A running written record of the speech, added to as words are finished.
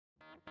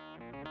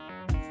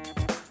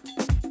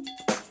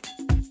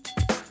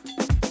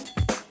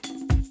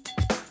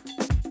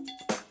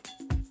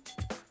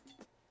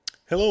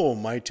Hello,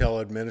 Mitel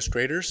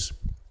administrators.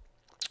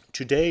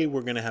 Today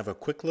we're going to have a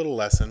quick little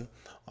lesson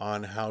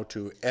on how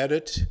to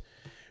edit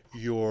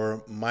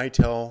your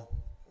Mitel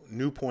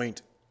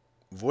NuPoint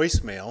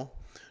voicemail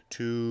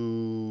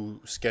to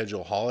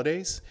schedule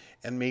holidays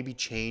and maybe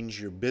change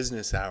your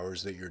business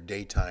hours that your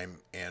daytime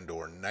and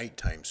or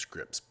nighttime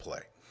scripts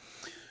play.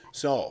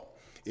 So,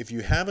 if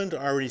you haven't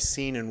already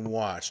seen and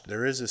watched,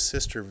 there is a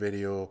sister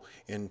video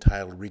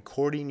entitled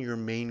Recording Your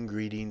Main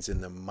Greetings in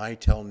the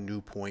Mitel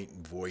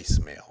NuPoint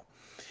Voicemail.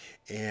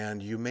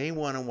 And you may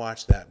want to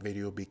watch that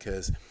video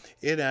because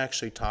it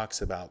actually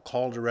talks about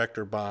call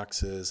director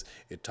boxes.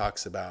 It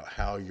talks about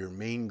how your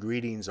main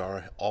greetings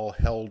are all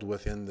held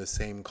within the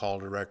same call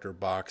director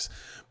box,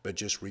 but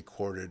just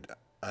recorded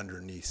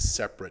underneath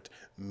separate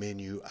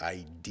menu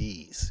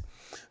IDs.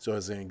 So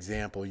as an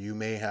example, you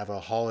may have a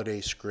holiday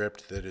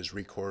script that is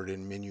recorded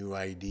in menu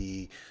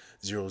ID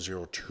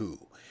 002.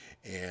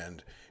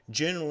 And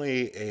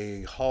generally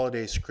a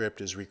holiday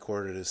script is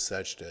recorded as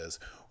such as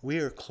we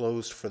are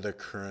closed for the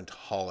current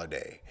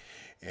holiday,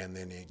 and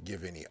then you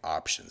give any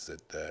options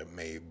that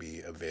may be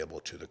available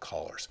to the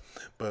callers.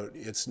 But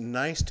it's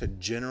nice to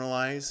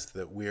generalize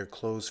that we are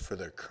closed for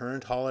the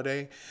current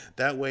holiday.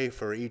 That way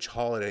for each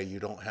holiday you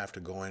don't have to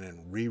go in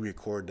and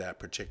re-record that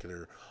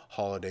particular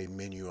holiday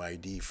menu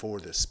ID for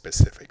the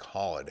specific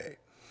holiday.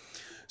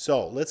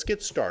 So let's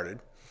get started.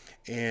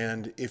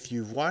 And if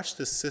you've watched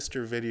the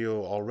sister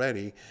video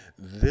already,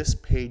 this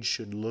page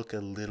should look a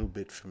little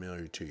bit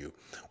familiar to you.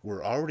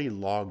 We're already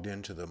logged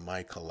into the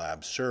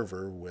MyCollab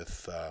server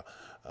with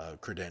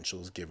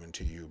credentials given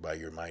to you by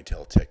your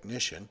Mitel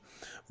technician.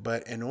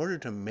 But in order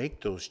to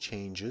make those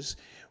changes,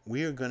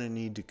 we are going to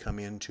need to come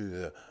into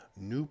the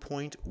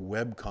NuPoint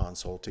web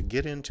console to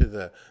get into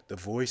the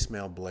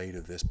voicemail blade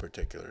of this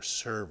particular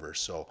server.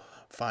 So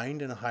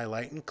find and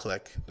highlight and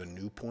click the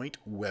NuPoint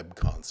web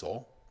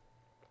console.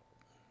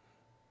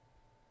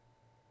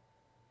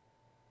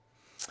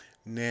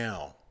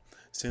 Now,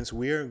 since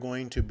we are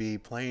going to be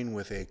playing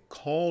with a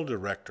call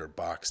director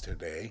box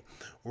today,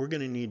 we're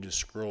going to need to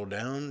scroll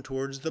down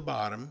towards the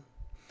bottom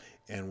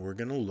and we're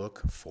going to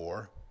look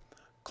for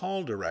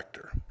call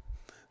director.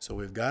 So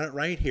we've got it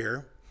right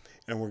here,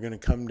 and we're going to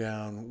come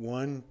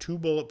down 2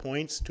 bullet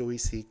points till we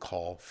see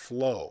call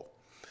flow.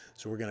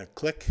 So we're going to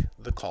click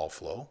the call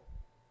flow.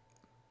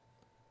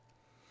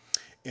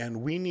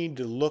 And we need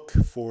to look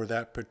for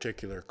that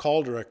particular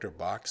call director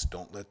box.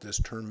 Don't let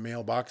this term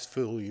mailbox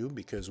fool you,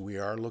 because we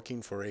are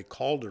looking for a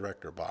call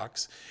director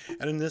box.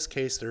 And in this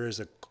case, there is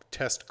a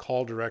test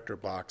call director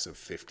box of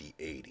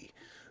 5080.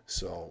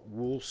 So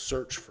we'll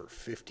search for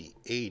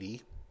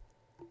 5080.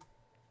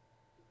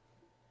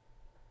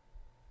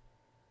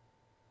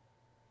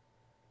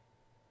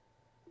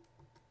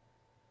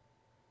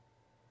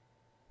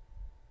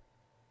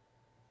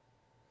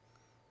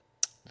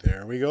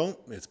 There we go.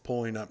 It's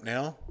pulling up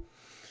now.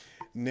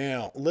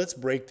 Now, let's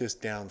break this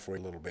down for a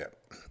little bit.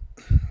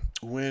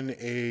 When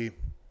a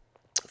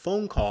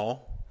phone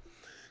call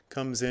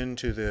comes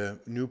into the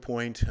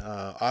NuPoint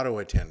auto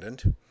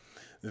attendant,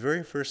 the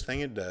very first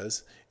thing it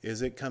does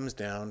is it comes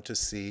down to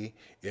see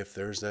if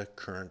there's a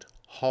current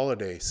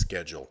holiday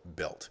schedule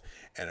built.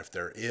 And if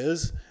there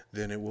is,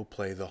 then it will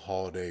play the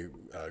holiday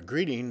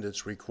greeting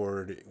that's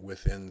recorded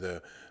within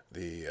the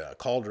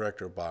call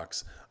director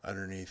box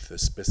underneath the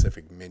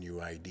specific menu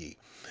ID.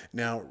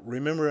 Now,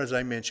 remember, as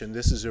I mentioned,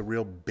 this is a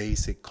real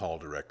basic call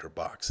director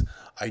box.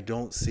 I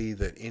don't see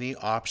that any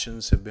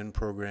options have been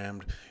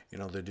programmed. You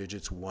know, the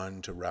digits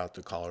 1 to route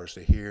the callers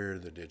to here,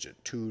 the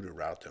digit 2 to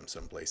route them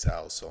someplace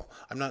else. So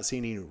I'm not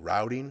seeing any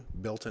routing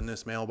built in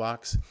this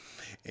mailbox.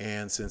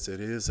 And since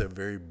it is a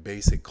very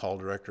basic call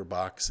director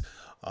box,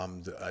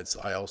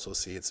 I also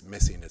see it's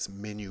missing its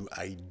menu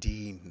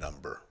ID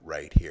number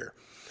right here.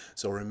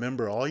 So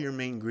remember, all your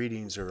main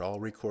greetings are all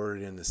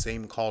recorded in the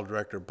same call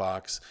director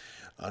box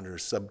under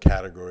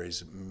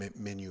subcategories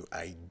menu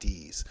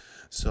IDs.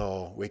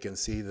 So we can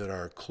see that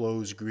our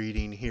close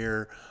greeting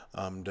here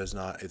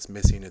it's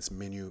missing its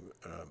menu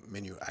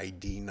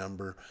ID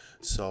number.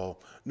 So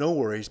no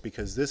worries,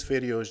 because this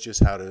video is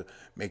just how to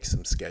make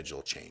some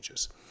schedule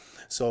changes.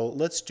 So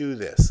let's do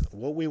this.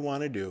 What we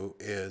want to do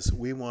is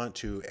we want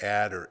to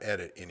add or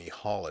edit any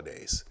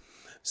holidays.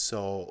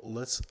 So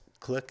let's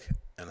click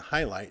and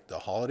highlight the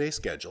holiday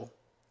schedule.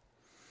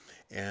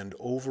 And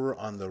over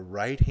on the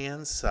right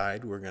hand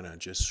side, we're going to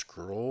just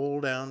scroll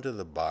down to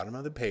the bottom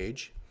of the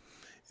page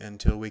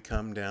until we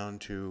come down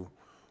to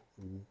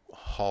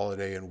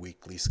holiday and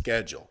weekly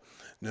schedule.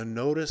 Now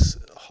notice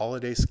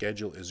holiday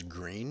schedule is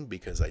green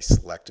because I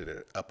selected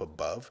it up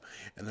above,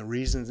 and the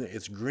reason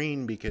it's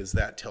green because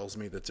that tells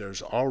me that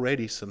there's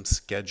already some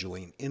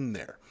scheduling in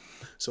there.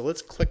 So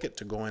let's click it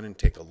to go in and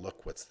take a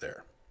look what's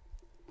there.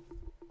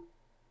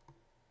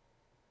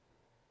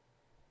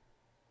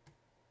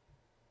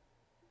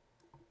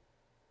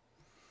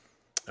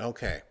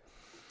 Okay,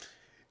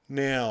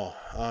 now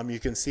you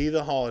can see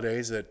the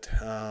holidays that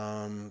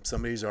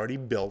somebody's already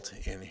built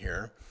in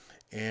here,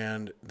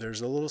 and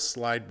there's a little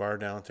slide bar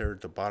down there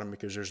at the bottom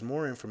because there's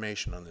more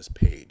information on this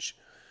page.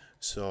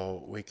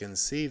 So we can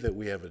see that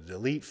we have a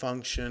delete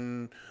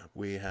function,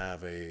 we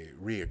have a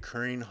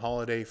reoccurring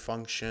holiday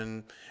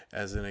function.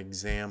 As an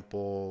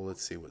example,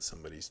 let's see what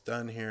somebody's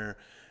done here.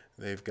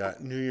 They've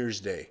got New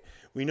Year's Day.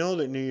 We know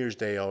that New Year's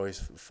Day always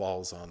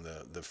falls on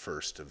the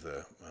first of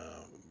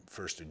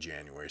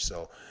January,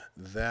 so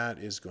that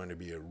is going to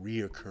be a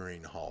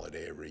reoccurring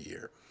holiday every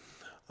year,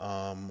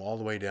 all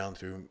the way down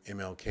through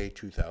MLK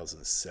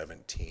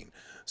 2017.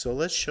 So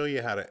let's show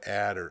you how to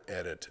add or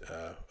edit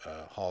a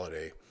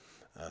holiday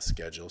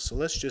schedule. So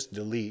let's just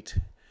delete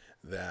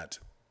that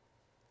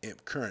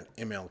current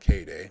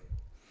MLK day,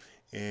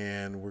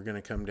 and we're going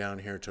to come down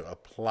here to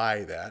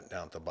apply that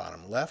down at the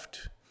bottom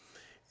left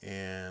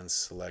and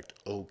select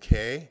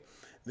OK.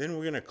 Then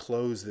we're going to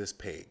close this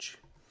page,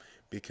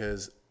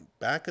 because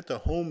back at the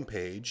home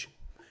page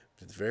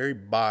at the very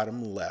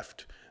bottom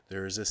left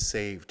there is a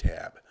Save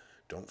tab.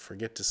 Don't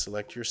forget to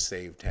select your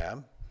Save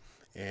tab,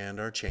 and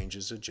our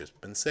changes have just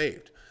been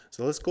saved.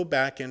 So let's go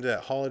back into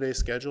that holiday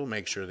schedule,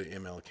 make sure the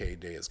MLK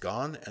day is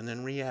gone, and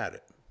then re-add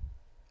it.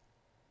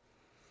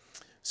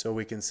 So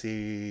we can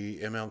see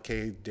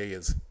MLK day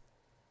is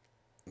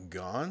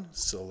gone.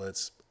 So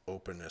let's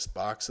open this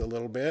box a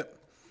little bit,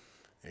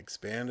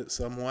 expand it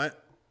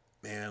somewhat,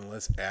 and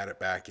let's add it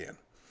back in.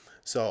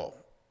 So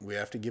we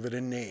have to give it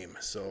a name.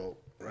 So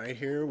right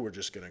here we're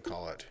just going to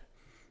call it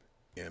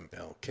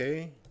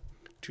MLK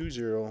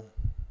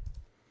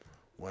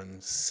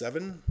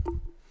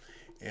 2017,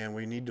 and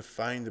we need to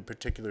find the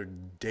particular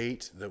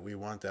date that we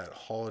want that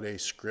holiday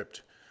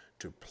script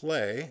to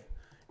play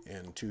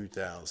in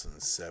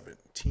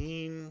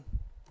 2017.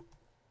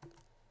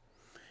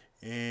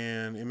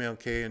 And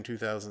MLK in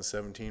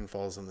 2017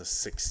 falls on the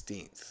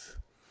 16th.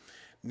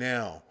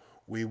 Now,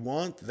 we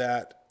want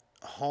that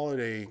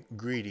holiday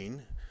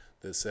greeting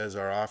that says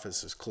our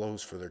office is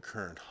closed for the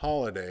current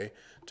holiday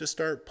to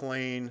start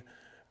playing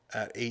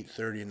at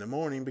 8:30 in the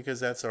morning,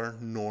 because that's our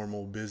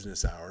normal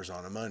business hours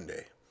on a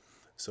Monday.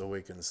 So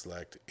we can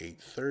select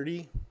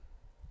 8:30,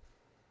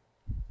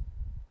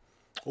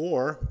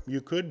 or you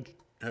could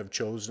have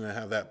chosen to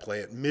have that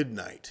play at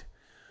midnight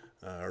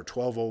or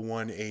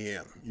 12:01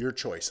 a.m. Your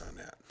choice on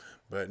that.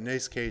 But in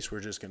this case, we're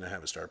just going to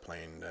have it start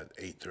playing at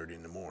 8:30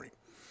 in the morning.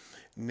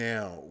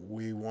 Now,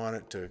 we want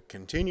it to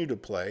continue to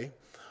play.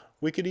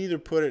 We could either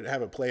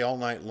have it play all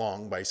night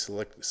long by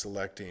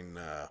selecting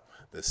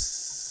the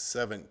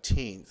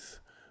 17th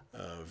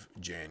of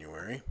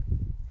January,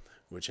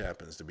 which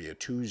happens to be a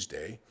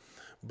Tuesday.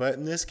 But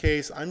in this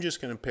case, I'm just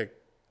going to pick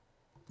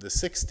the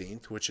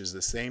 16th, which is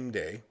the same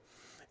day.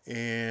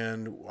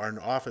 And our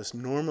office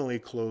normally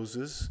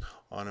closes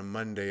on a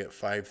Monday at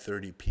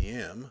 5:30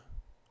 p.m.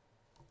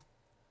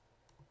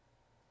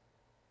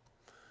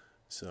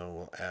 So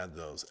we'll add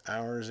those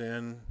hours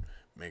in,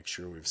 make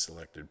sure we've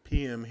selected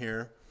PM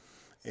here,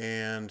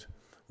 and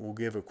we'll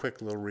give a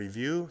quick little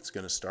review. It's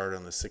going to start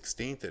on the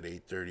 16th at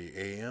 8:30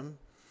 a.m.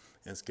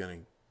 It's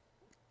going to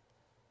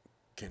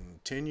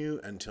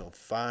continue until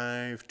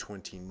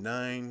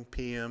 5:29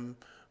 p.m.,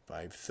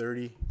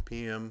 5:30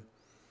 p.m.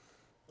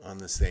 on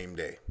the same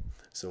day.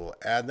 So we'll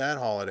add that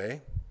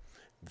holiday.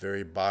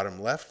 Very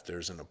bottom left,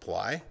 there's an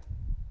apply.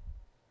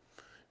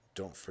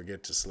 Don't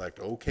forget to select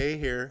OK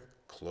here,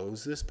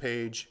 close this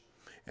page,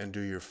 and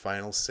do your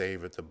final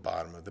save at the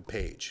bottom of the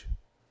page.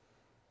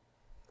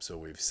 So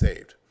we've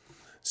saved.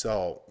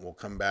 So we'll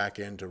come back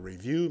into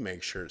review,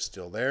 make sure it's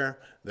still there.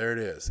 There it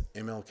is,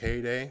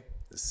 MLK Day,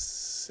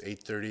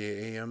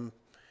 8:30 a.m.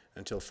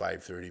 until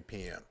 5:30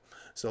 p.m.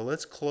 So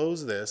let's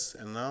close this,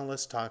 and now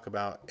let's talk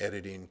about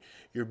editing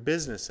your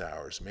business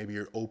hours, maybe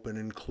your open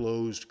and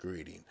closed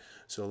greeting.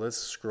 So let's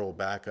scroll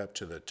back up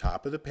to the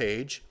top of the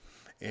page,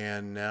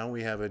 and now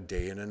we have a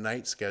day and a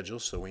night schedule,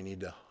 so we need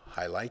to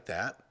highlight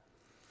that.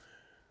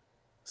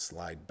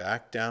 Slide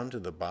back down to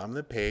the bottom of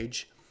the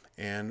page,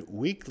 and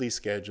weekly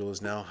schedule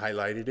is now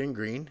highlighted in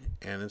green,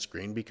 and it's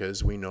green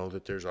because we know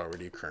that there's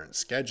already a current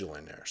schedule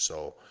in there.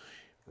 So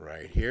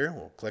right here,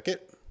 we'll click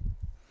it,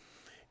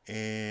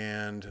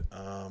 and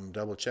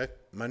double check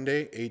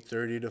Monday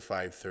 8:30 to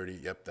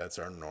 5:30. Yep, that's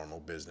our normal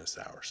business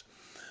hours.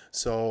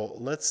 So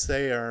let's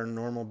say our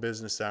normal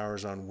business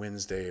hours on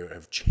Wednesday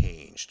have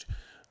changed.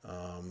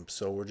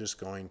 So we're just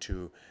going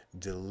to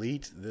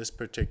delete this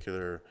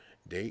particular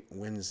date,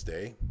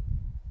 Wednesday,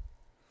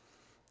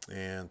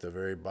 and at the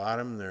very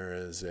bottom there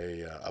is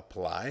a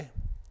apply.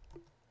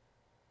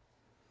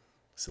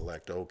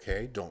 Select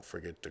OK. Don't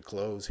forget to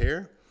close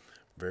here.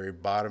 Very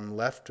bottom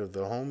left of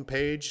the home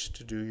page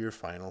to do your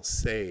final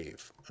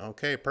save.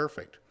 Okay,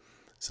 perfect.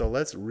 So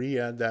let's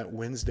re-add that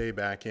Wednesday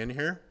back in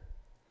here.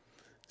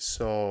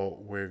 So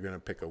we're going to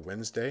pick a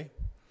Wednesday.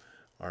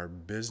 Our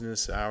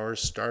business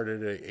hours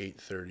started at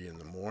 8:30 in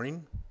the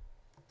morning.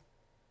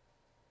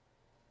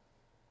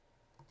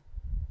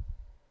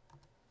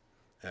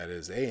 That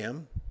is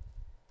AM.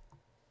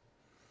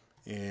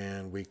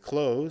 And we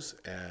close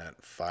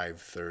at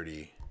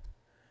 5:30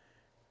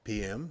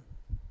 p.m.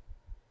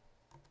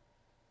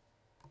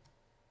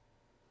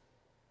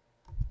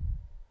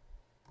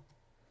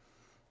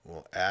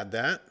 We'll add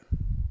that,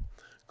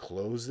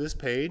 close this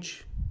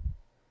page,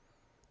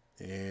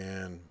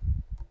 and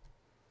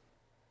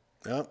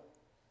Oh,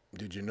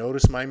 did you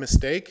notice my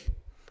mistake?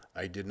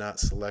 I did not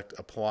select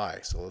apply.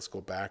 So let's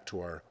go back to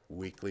our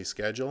weekly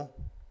schedule.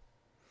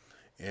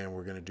 And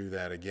we're going to do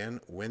that again.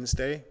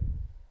 Wednesday,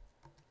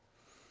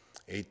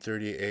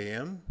 8:30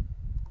 a.m.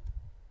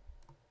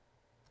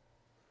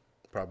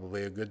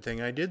 Probably a good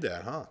thing I did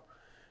that, huh?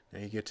 Now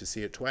you get to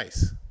see it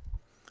twice.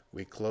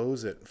 We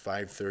close at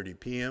 5:30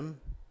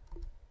 p.m.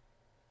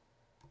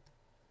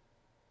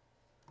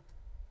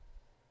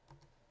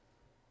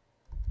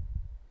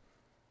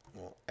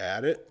 We'll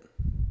add it.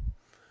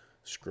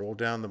 Scroll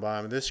down the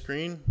bottom of this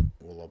screen.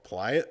 We'll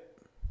apply it.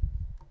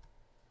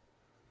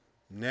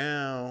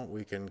 Now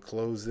we can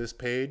close this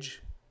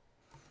page.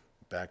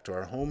 Back to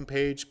our home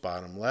page,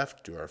 bottom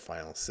left, do our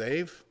final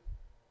save.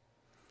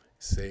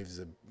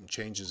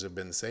 Changes have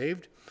been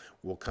saved.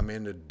 We'll come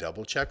in to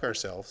double check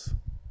ourselves.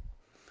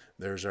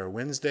 There's our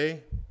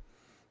Wednesday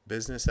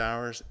business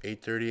hours,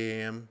 8:30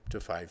 a.m. to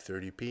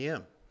 5:30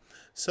 p.m.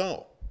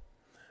 So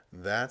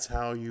that's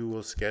how you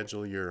will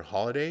schedule your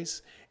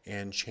holidays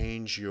and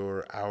change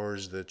your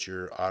hours that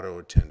your auto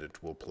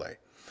attendant will play.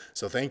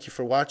 So thank you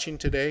for watching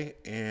today,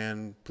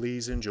 and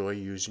please enjoy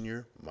using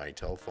your My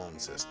Telephone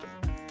system.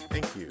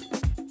 Thank you.